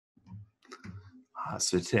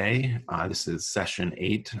So today, this is session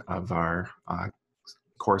 8 of our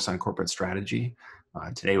course on corporate strategy.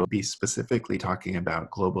 Today we'll be specifically talking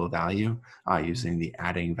about global value using the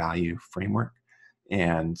adding value framework.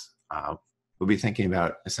 And we'll be thinking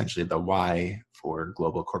about essentially the why for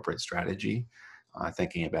global corporate strategy,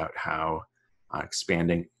 thinking about how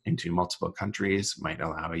expanding into multiple countries might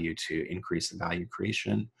allow you to increase the value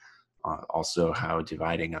creation. Also how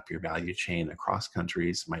dividing up your value chain across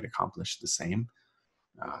countries might accomplish the same.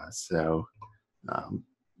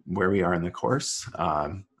 Where we are in the course,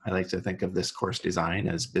 I like to think of this course design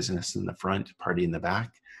as business in the front, party in the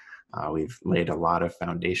back. We've laid a lot of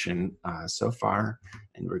foundation so far,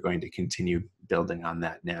 and we're going to continue building on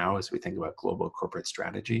that now as we think about global corporate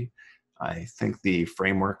strategy. I think the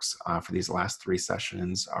frameworks for these last 3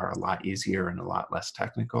 sessions are a lot easier and a lot less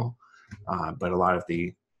technical, but a lot of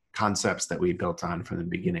the concepts that we built on from the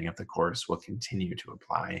beginning of the course will continue to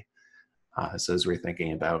apply. So as we're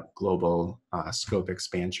thinking about global scope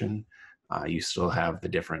expansion, you still have the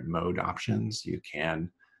different mode options. You can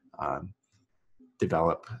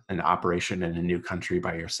develop an operation in a new country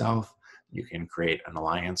by yourself. You can create an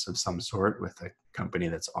alliance of some sort with a company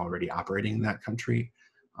that's already operating in that country.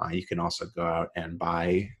 You can also go out and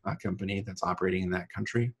buy a company that's operating in that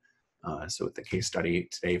country. So with the case study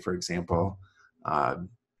today, for example,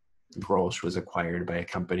 Grolsch was acquired by a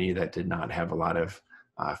company that did not have a lot of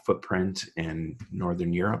footprint in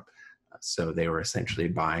Northern Europe. So they were essentially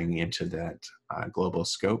buying into that global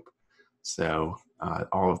scope. So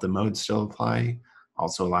all of the modes still apply.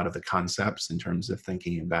 Also a lot of the concepts in terms of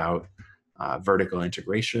thinking about vertical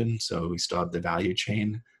integration. So we still have the value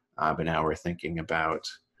chain, but now we're thinking about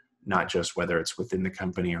not just whether it's within the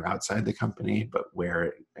company or outside the company, but where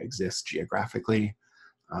it exists geographically.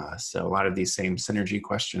 So a lot of these same synergy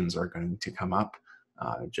questions are going to come up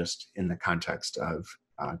just in the context of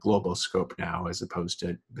global scope now as opposed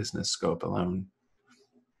to business scope alone.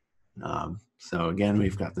 So again,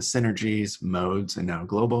 we've got the synergies, modes, and now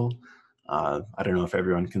global. I don't know if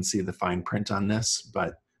everyone can see the fine print on this,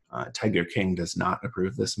 but Tiger King does not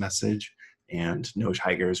approve this message, and no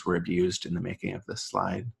tigers were abused in the making of this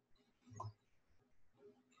slide.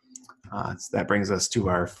 So that brings us to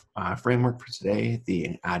our framework for today,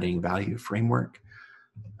 the adding value framework.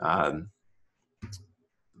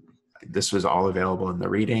 This was all available in the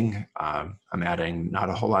reading. I'm adding not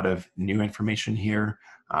a whole lot of new information here.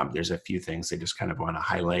 There's a few things I just kind of want to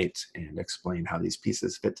highlight and explain how these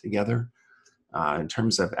pieces fit together. In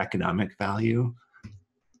terms of economic value,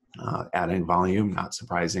 adding volume, not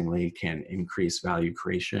surprisingly, can increase value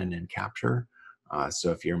creation and capture.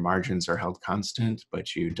 So if your margins are held constant,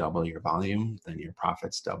 but you double your volume, then your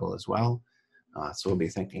profits double as well. So we'll be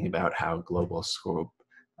thinking about how global scope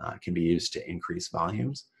can be used to increase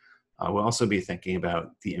volumes. We'll also be thinking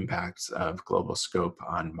about the impacts of global scope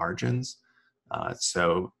on margins.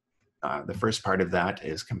 So the first part of that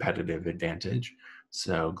is competitive advantage.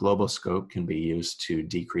 So global scope can be used to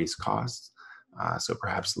decrease costs. So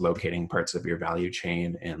perhaps locating parts of your value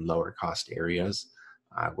chain in lower cost areas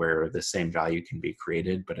where the same value can be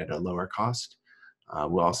created, but at a lower cost.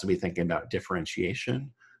 We'll also be thinking about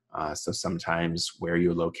differentiation. So sometimes where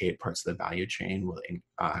you locate parts of the value chain will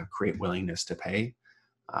create willingness to pay.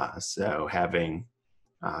 So having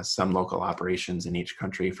some local operations in each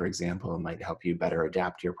country, for example, might help you better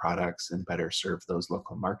adapt your products and better serve those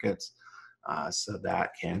local markets. So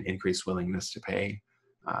that can increase willingness to pay.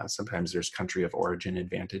 Sometimes there's country of origin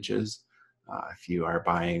advantages. If you are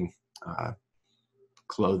buying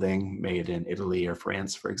clothing made in Italy or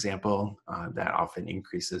France, for example, that often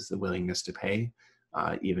increases the willingness to pay,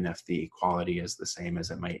 even if the quality is the same as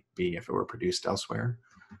it might be if it were produced elsewhere.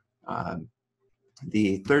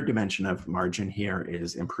 The third dimension of margin here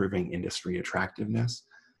is improving industry attractiveness.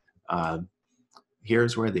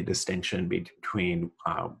 Here's where the distinction between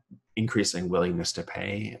increasing willingness to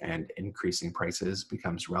pay and increasing prices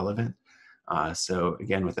becomes relevant. So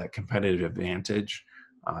again, with that competitive advantage,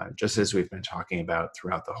 just as we've been talking about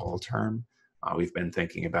throughout the whole term, we've been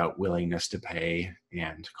thinking about willingness to pay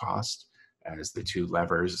and cost as the 2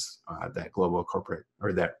 levers that global corporate,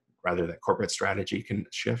 or that corporate strategy can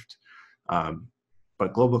shift.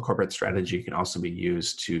 But global corporate strategy can also be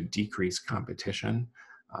used to decrease competition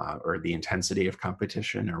or the intensity of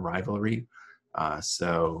competition or rivalry.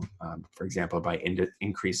 For example, by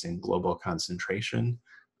increasing global concentration,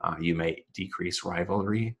 you may decrease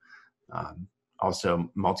rivalry. Also,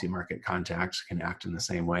 multi-market contacts can act in the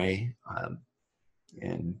same way.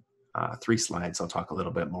 In 3 slides, I'll talk a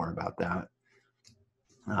little bit more about that.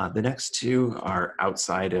 The next 2 are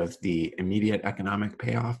outside of the immediate economic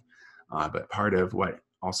payoff, but part of what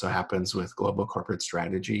also happens with global corporate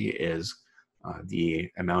strategy is the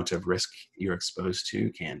amount of risk you're exposed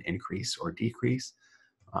to can increase or decrease.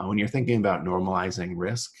 When you're thinking about normalizing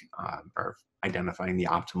risk or identifying the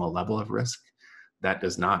optimal level of risk, that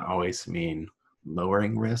does not always mean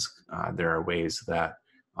lowering risk. There are ways that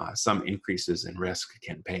some increases in risk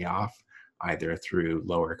can pay off, either through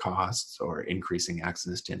lower costs or increasing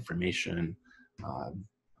access to information.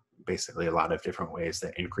 Basically, a lot of different ways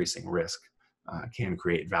that increasing risk can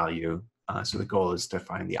create value. So the goal is to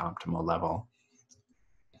find the optimal level.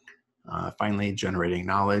 Finally, generating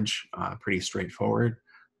knowledge, pretty straightforward,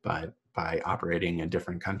 but by operating in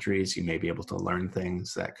different countries, you may be able to learn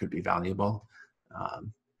things that could be valuable,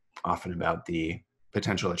 often about the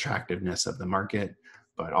potential attractiveness of the market,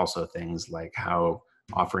 but also things like how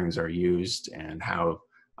offerings are used and how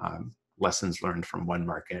lessons learned from one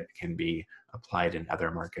market can be applied in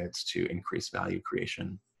other markets to increase value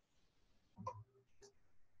creation.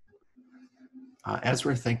 As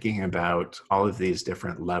we're thinking about all of these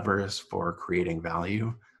different levers for creating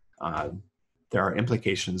value, there are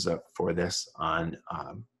implications for this on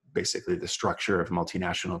basically the structure of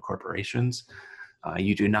multinational corporations.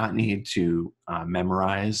 You do not need to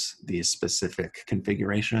memorize these specific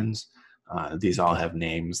configurations. These all have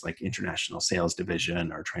names like international sales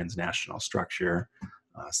division or transnational structure,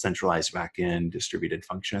 centralized backend, distributed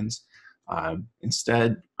functions.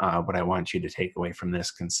 Instead, what I want you to take away from this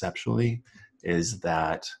conceptually is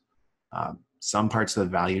that some parts of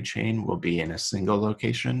the value chain will be in a single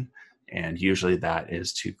location, and usually that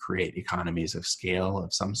is to create economies of scale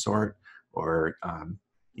of some sort, or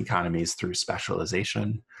economies through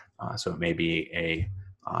specialization. So it may be a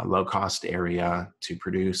low-cost area to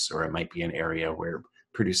produce, or it might be an area where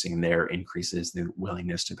producing there increases the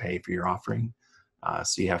willingness to pay for your offering.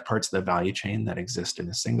 So you have parts of the value chain that exist in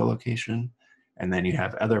a single location, and then you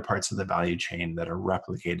have other parts of the value chain that are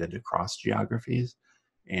replicated across geographies,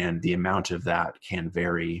 and the amount of that can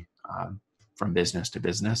vary from business to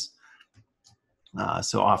business.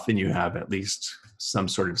 So often you have at least some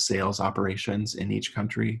sort of sales operations in each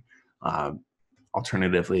country.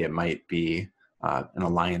 Alternatively, it might be an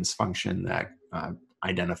alliance function that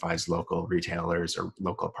identifies local retailers or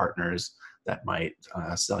local partners that might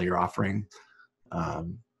sell your offering.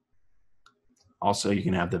 Also, you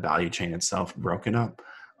can have the value chain itself broken up.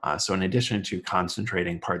 So in addition to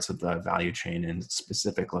concentrating parts of the value chain in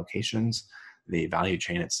specific locations, the value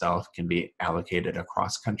chain itself can be allocated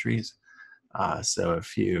across countries. So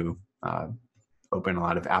if you open a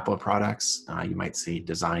lot of Apple products, you might see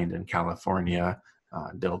designed in California,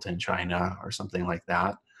 built in China, or something like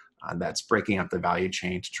that. That's breaking up the value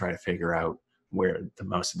chain to try to figure out where the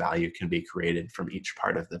most value can be created from each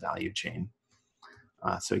part of the value chain.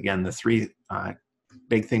 So again, the three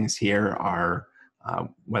big things here are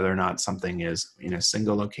whether or not something is in a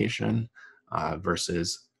single location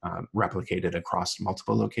versus replicated across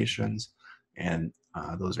multiple locations. And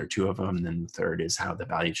those are two of them. And then the third is how the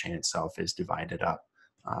value chain itself is divided up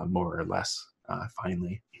more or less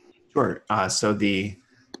finely. Sure. So the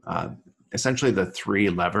essentially the three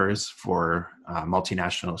levers for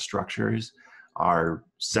multinational structures are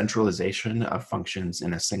centralization of functions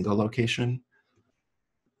in a single location.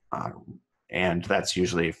 And that's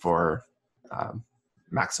usually for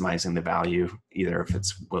maximizing the value, either if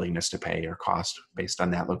it's willingness to pay or cost based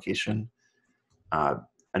on that location.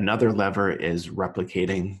 Another lever is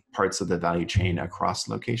replicating parts of the value chain across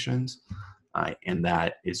locations, and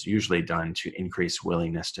that is usually done to increase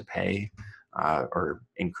willingness to pay or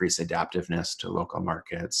increase adaptiveness to local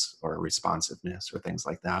markets or responsiveness or things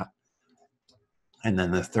like that. And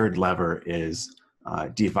then the third lever is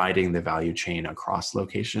dividing the value chain across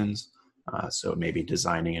locations. So maybe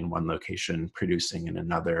designing in one location, producing in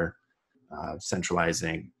another,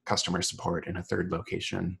 centralizing customer support in a third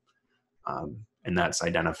location. And that's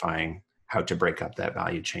identifying how to break up that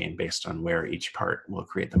value chain based on where each part will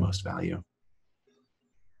create the most value.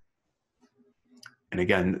 And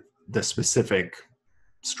again, the specific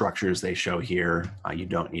structures they show here, you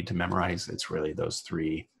don't need to memorize. It's really those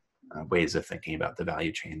three ways of thinking about the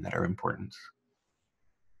value chain that are important.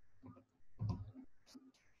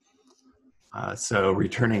 So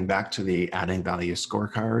returning back to the adding value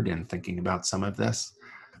scorecard and thinking about some of this,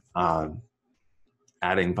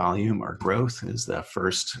 adding volume or growth is the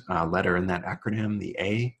first letter in that acronym, the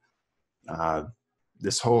A.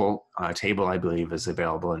 This whole table, I believe, is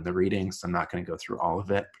available in the reading, so I'm not going to go through all of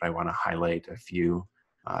it, but I want to highlight a few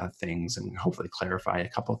things and hopefully clarify a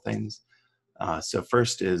couple things. So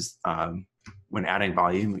first is when adding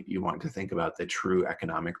volume, you want to think about the true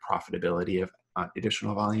economic profitability of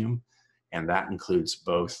additional volume, and that includes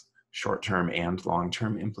both short-term and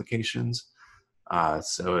long-term implications.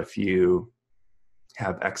 So if you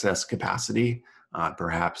have excess capacity,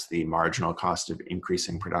 perhaps the marginal cost of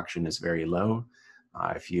increasing production is very low.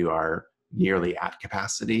 If you are nearly at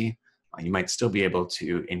capacity, you might still be able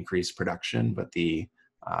to increase production, but the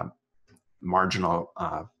marginal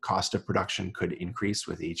cost of production could increase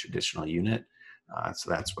with each additional unit. So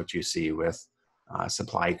that's what you see with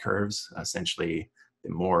supply curves. Essentially, the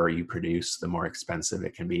more you produce, the more expensive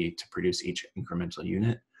it can be to produce each incremental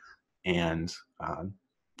unit. And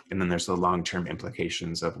then there's the long-term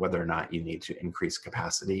implications of whether or not you need to increase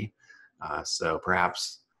capacity. So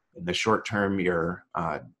perhaps in the short term, your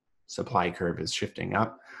supply curve is shifting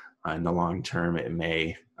up. In the long term,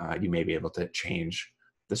 you may be able to change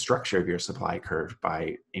the structure of your supply curve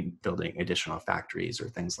by building additional factories or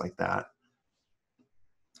things like that.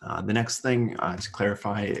 The next thing to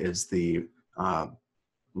clarify is the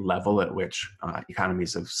level at which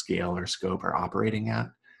economies of scale or scope are operating at.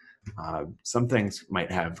 Some things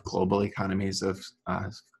might have global economies of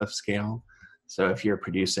scale. So if you're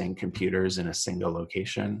producing computers in a single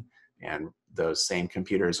location and those same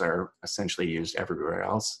computers are essentially used everywhere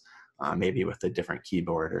else, maybe with a different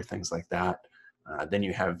keyboard or things like that, then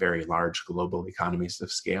you have very large global economies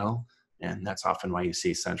of scale. And that's often why you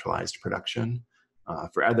see centralized production.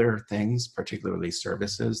 For other things, particularly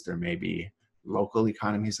services, there may be local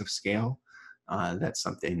economies of scale. That's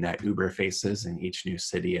something that Uber faces in each new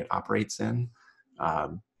city it operates in.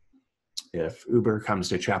 If Uber comes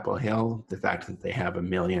to Chapel Hill, the fact that they have 1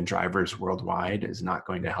 million drivers worldwide is not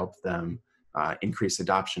going to help them increase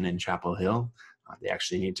adoption in Chapel Hill. They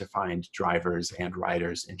actually need to find drivers and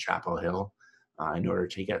riders in Chapel Hill in order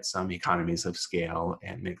to get some economies of scale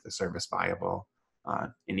and make the service viable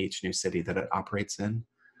in each new city that it operates in.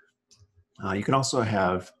 You can also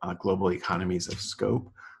have global economies of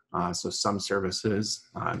scope. So some services,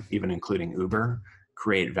 even including Uber,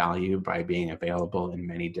 create value by being available in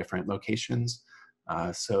many different locations.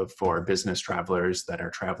 So for business travelers that are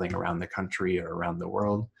traveling around the country or around the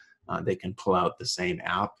world, they can pull out the same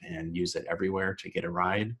app and use it everywhere to get a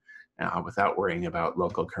ride without worrying about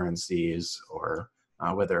local currencies or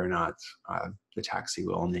whether or not the taxi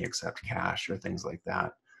will only accept cash or things like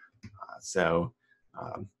that.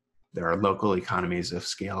 There are local economies of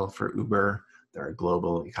scale for Uber. There are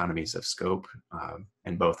global economies of scope,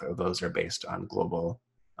 and both of those are based on global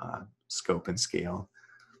scope and scale.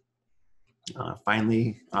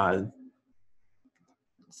 Finally,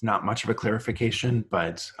 it's not much of a clarification,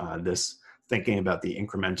 but this thinking about the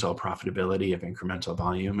incremental profitability of incremental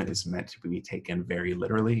volume is meant to be taken very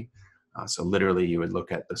literally. So literally, you would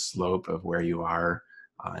look at the slope of where you are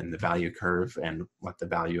in the value curve and what the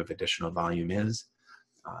value of additional volume is.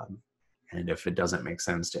 And if it doesn't make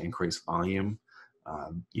sense to increase volume,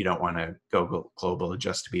 you don't want to go global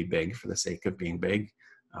just to be big for the sake of being big.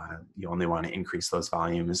 You only want to increase those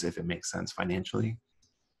volumes if it makes sense financially.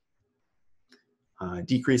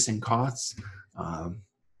 Decreasing costs.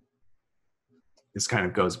 This kind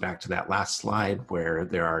of goes back to that last slide where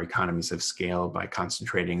there are economies of scale by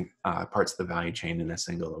concentrating parts of the value chain in a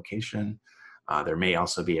single location. There may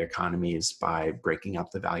also be economies by breaking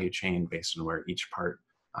up the value chain based on where each part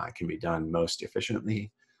can be done most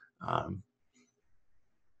efficiently.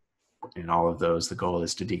 In all of those, the goal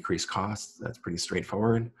is to decrease costs. That's pretty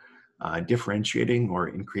straightforward. Differentiating or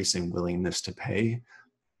increasing willingness to pay.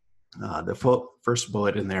 The first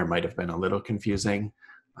bullet in there might have been a little confusing.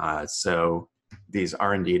 So these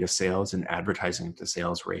R&D to sales and advertising to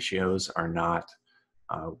sales ratios are not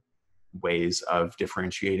ways of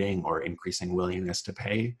differentiating or increasing willingness to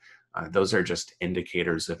pay. Those are just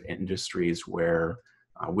indicators of industries where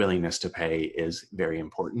willingness to pay is very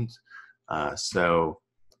important.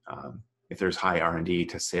 If there's high R&D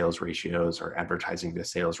to sales ratios or advertising to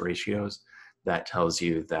sales ratios, that tells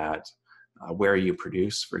you that where you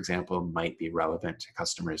produce, for example, might be relevant to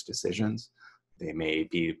customers' decisions. They may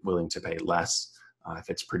be willing to pay less if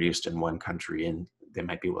it's produced in one country, and they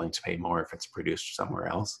might be willing to pay more if it's produced somewhere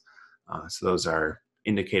else. So those are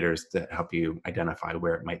indicators that help you identify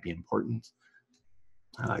where it might be important.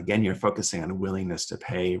 Again, you're focusing on willingness to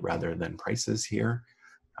pay rather than prices here.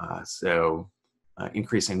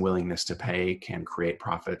 Increasing willingness to pay can create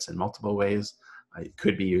profits in multiple ways. It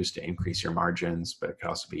could be used to increase your margins, but it could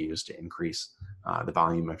also be used to increase the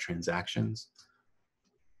volume of transactions.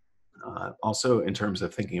 Also, in terms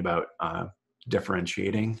of thinking about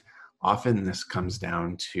differentiating, often this comes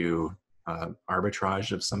down to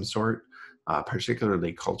arbitrage of some sort,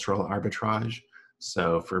 particularly cultural arbitrage.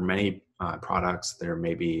 So for many products, there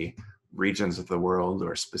may be regions of the world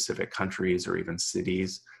or specific countries or even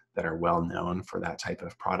cities that are well known for that type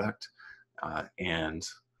of product. And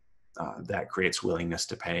that creates willingness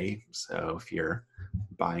to pay. So if you're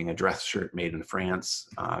buying a dress shirt made in France,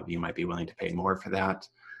 you might be willing to pay more for that.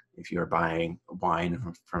 If you're buying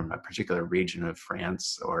wine from a particular region of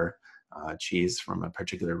France, or cheese from a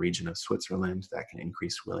particular region of Switzerland, that can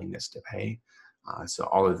increase willingness to pay. So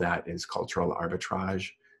all of that is cultural arbitrage.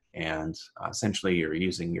 And essentially you're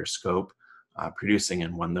using your scope, producing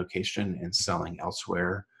in one location and selling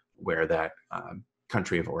elsewhere where that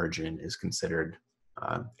country of origin is considered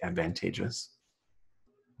advantageous.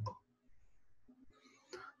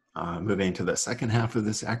 Moving to the second half of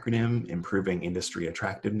this acronym, improving industry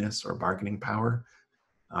attractiveness or bargaining power.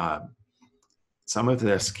 Some of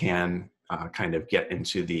this can kind of get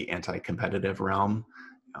into the anti-competitive realm,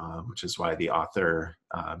 which is why the author,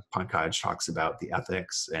 Pankaj, talks about the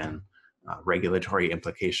ethics and regulatory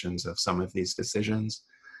implications of some of these decisions.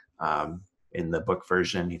 In the book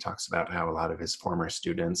version, he talks about how a lot of his former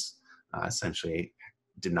students essentially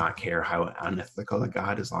did not care how unethical it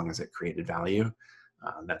got as long as it created value.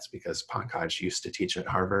 That's because Pankaj used to teach at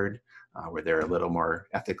Harvard, where they're a little more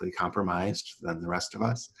ethically compromised than the rest of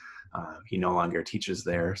us. He no longer teaches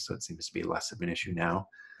there, so it seems to be less of an issue now.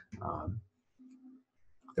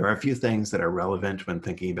 There are a few things that are relevant when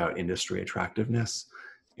thinking about industry attractiveness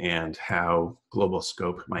and how global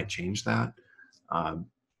scope might change that.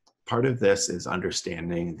 Part of this is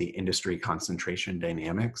understanding the industry concentration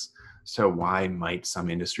dynamics. So why might some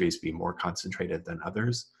industries be more concentrated than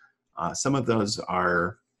others? Some of those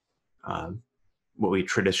are what we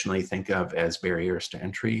traditionally think of as barriers to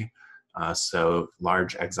entry. So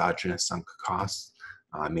large exogenous sunk costs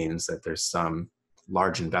means that there's some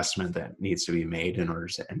large investment that needs to be made in order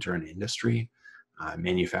to enter an industry.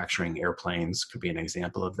 Manufacturing airplanes could be an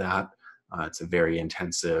example of that. It's a very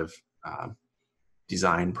intensive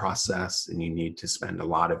design process, and you need to spend a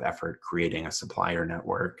lot of effort creating a supplier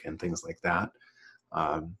network and things like that.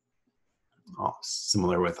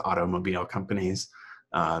 Similar with automobile companies.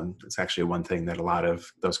 It's actually one thing that a lot of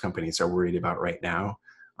those companies are worried about right now.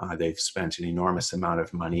 They've spent an enormous amount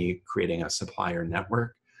of money creating a supplier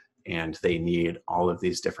network, and they need all of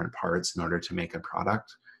these different parts in order to make a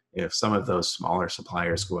product. If some of those smaller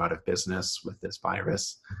suppliers go out of business with this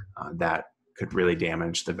virus, that could really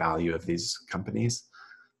damage the value of these companies.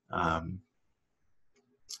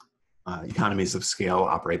 Economies of scale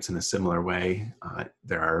operates in a similar way.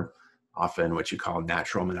 There are often what you call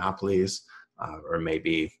natural monopolies, or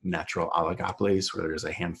maybe natural oligopolies, where there's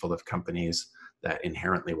a handful of companies that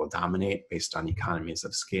inherently will dominate based on economies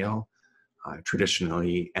of scale.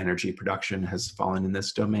 Traditionally, energy production has fallen in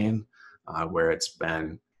this domain, where it's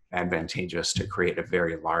been advantageous to create a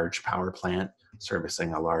very large power plant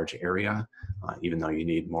servicing a large area, even though you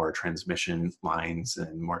need more transmission lines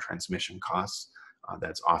and more transmission costs.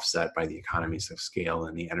 That's offset by the economies of scale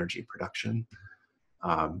in the energy production.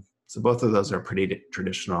 So both of those are pretty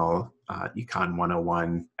traditional Econ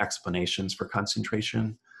 101 explanations for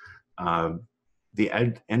concentration.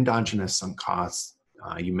 The endogenous sunk costs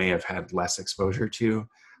you may have had less exposure to.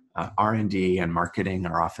 R&D and marketing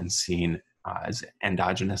are often seen as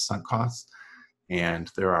endogenous sunk costs. And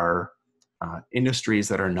there are industries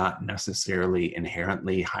that are not necessarily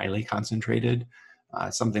inherently highly concentrated.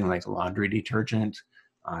 Something like laundry detergent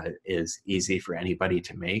is easy for anybody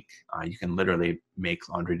to make. You can literally make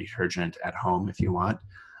laundry detergent at home if you want.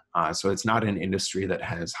 So it's not an industry that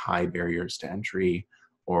has high barriers to entry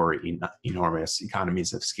or enormous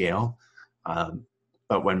economies of scale.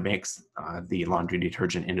 But what makes the laundry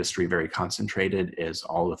detergent industry very concentrated is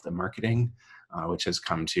all of the marketing, which has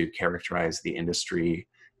come to characterize the industry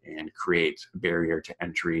and create a barrier to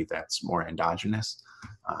entry that's more endogenous.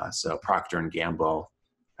 So Procter & Gamble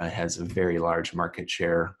has a very large market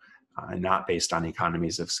share, not based on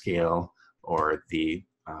economies of scale or the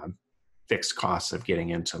fixed costs of getting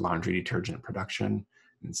into laundry detergent production.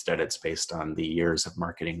 Instead, it's based on the years of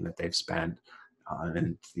marketing that they've spent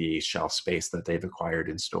and the shelf space that they've acquired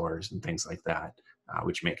in stores and things like that,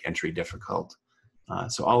 which make entry difficult.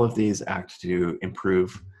 So all of these act to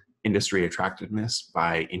improve industry attractiveness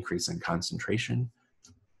by increasing concentration.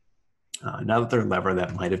 Another lever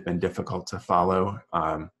that might have been difficult to follow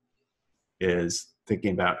is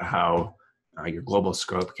thinking about how your global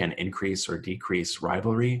scope can increase or decrease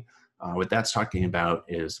rivalry. What that's talking about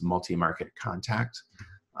is multi-market contact.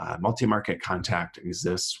 Multi-market contact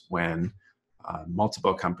exists when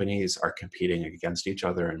multiple companies are competing against each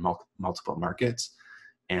other in multiple markets,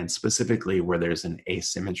 and specifically where there's an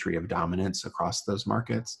asymmetry of dominance across those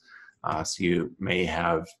markets. So you may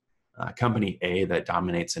have company A that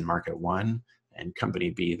dominates in market 1 and company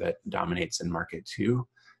B that dominates in market 2.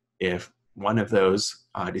 If one of those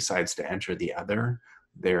decides to enter the other,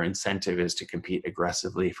 their incentive is to compete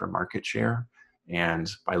aggressively for market share. And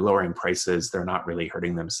by lowering prices, they're not really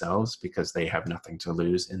hurting themselves because they have nothing to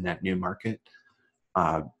lose in that new market.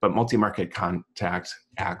 But multi-market contact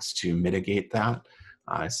acts to mitigate that.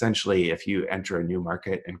 Essentially, if you enter a new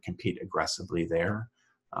market and compete aggressively there,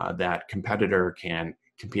 that competitor can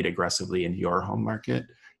compete aggressively in your home market,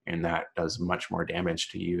 and that does much more damage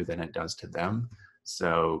to you than it does to them.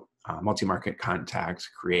 So multi-market contact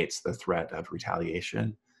creates the threat of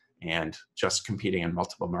retaliation, and just competing in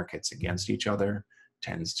multiple markets against each other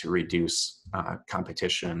tends to reduce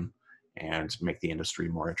competition and make the industry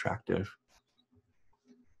more attractive.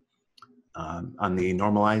 On the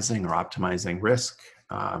normalizing or optimizing risk,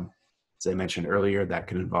 as I mentioned earlier, that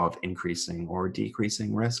could involve increasing or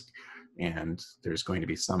decreasing risk, and there's going to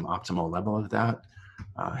be some optimal level of that.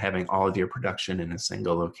 Having all of your production in a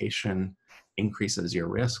single location increases your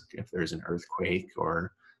risk if there's an earthquake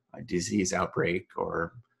or a disease outbreak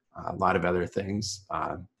or a lot of other things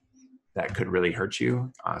that could really hurt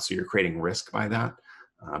you. So you're creating risk by that,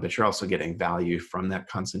 but you're also getting value from that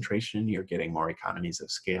concentration. You're getting more economies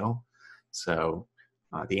of scale. So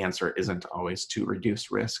the answer isn't always to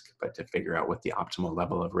reduce risk, but to figure out what the optimal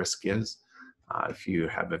level of risk is. If you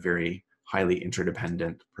have a very highly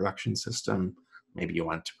interdependent production system, maybe you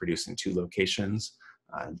want to produce in 2 locations.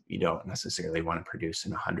 You don't necessarily want to produce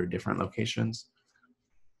in 100 different locations.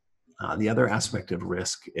 The other aspect of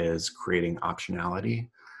risk is creating optionality.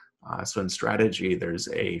 So in strategy, there's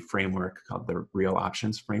a framework called the Real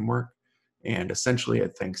Options Framework. And essentially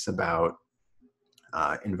it thinks about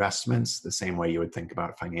investments the same way you would think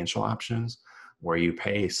about financial options, where you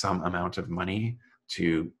pay some amount of money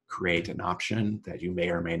to create an option that you may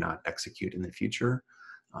or may not execute in the future.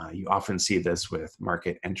 You often see this with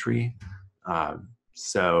market entry.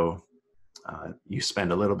 You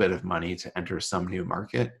spend a little bit of money to enter some new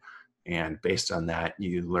market, and based on that,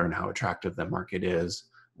 you learn how attractive the market is,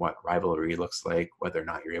 what rivalry looks like, whether or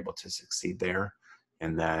not you're able to succeed there.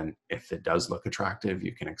 And then if it does look attractive,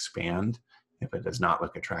 you can expand. If it does not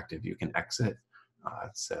look attractive, you can exit.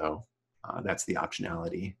 That's the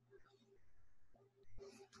optionality.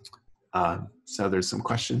 So there's some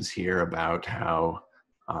questions here about how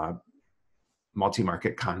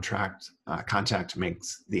multi-market contact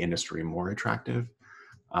makes the industry more attractive.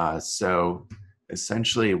 So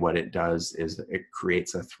essentially what it does is it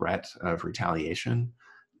creates a threat of retaliation,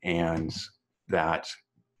 and that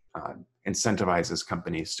incentivizes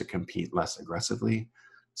companies to compete less aggressively.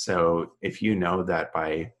 So if you know that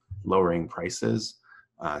by lowering prices,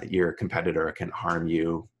 your competitor can harm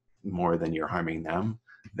you more than you're harming them,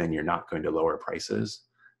 then you're not going to lower prices.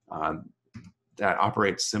 That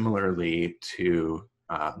operates similarly to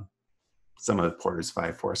some of Porter's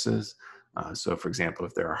 5 forces. So for example,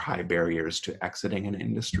 if there are high barriers to exiting an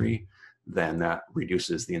industry, then that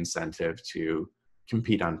reduces the incentive to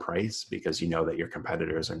compete on price, because you know that your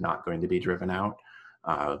competitors are not going to be driven out.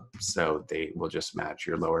 So they will just match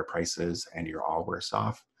your lower prices and you're all worse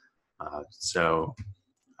off.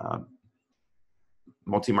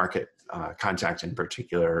 Multi-market contact in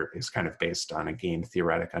particular is kind of based on a game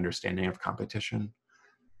theoretic understanding of competition.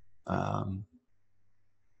 In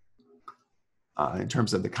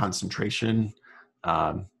terms of the concentration,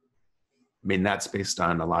 that's based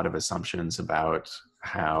on a lot of assumptions about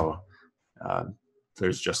how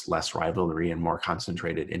there's just less rivalry in more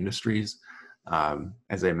concentrated industries.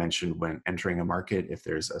 As I mentioned, when entering a market, if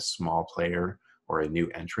there's a small player or a new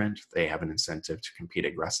entrant, they have an incentive to compete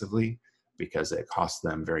aggressively because it costs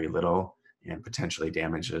them very little and potentially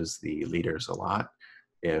damages the leaders a lot.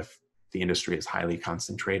 If the industry is highly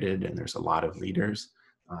concentrated and there's a lot of leaders,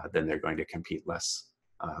 then they're going to compete less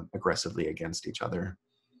aggressively against each other.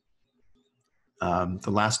 The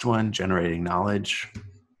last one, generating knowledge.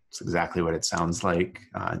 It's exactly what it sounds like.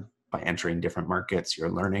 By entering different markets, you're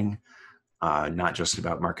learning not just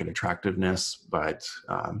about market attractiveness, but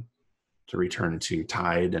to return to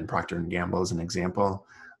Tide and Procter & Gamble as an example,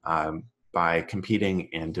 by competing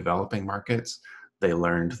in developing markets, they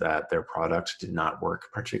learned that their product did not work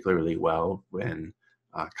particularly well when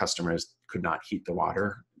customers could not heat the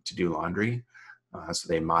water to do laundry. So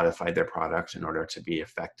they modified their product in order to be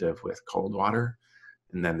effective with cold water.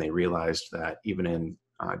 And then they realized that even in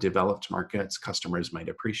developed markets, customers might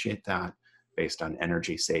appreciate that based on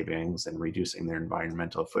energy savings and reducing their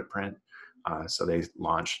environmental footprint. So they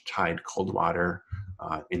launched Tide Cold Water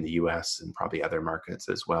in the US and probably other markets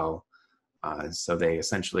as well. So they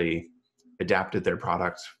essentially adapted their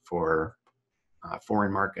product for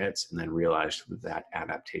foreign markets and then realized that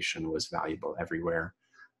adaptation was valuable everywhere.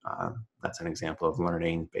 That's an example of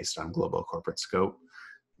learning based on global corporate scope.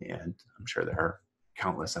 And I'm sure there are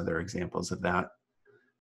countless other examples of that.